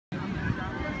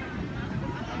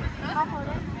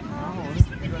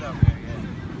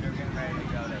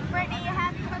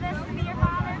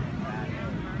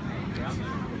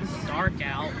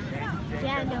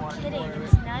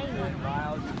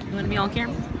on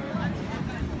camera?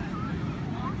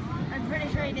 I'm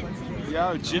pretty sure he didn't see me.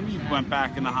 Yo, Jimmy went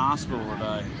back in the hospital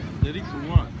today. Did he? For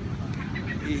what?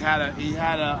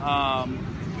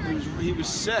 He was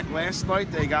sick. Last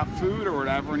night they got food or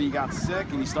whatever, and he got sick,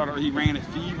 and he ran a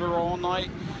fever all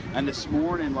night. And this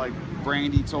morning, like,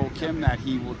 Brandy told Kim that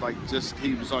he would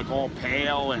he was like all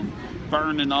pale and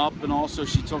burning up, and also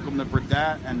she took him to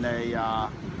Burdett, and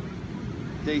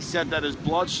they said that his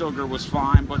blood sugar was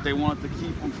fine, but they wanted to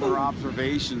keep him for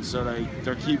observation, so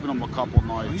they're keeping him a couple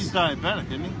nights. Well, he's diabetic,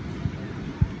 isn't he?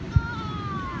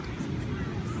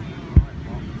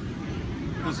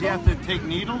 Does he have to take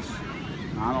needles?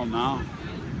 I don't know.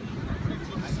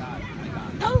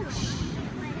 Oh,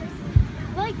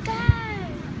 like that.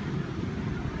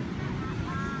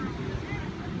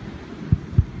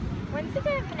 When's the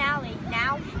grand finale?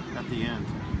 Now? At the end.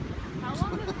 How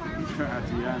long is fireworks? At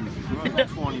the end. About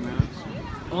 20 minutes.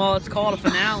 Well, it's called a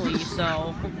finale,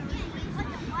 so.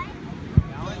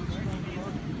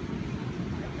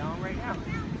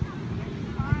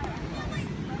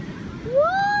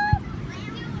 What?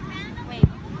 Wait.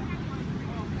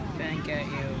 Can't get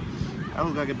you. That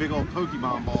looks like a big old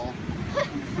Pokemon ball.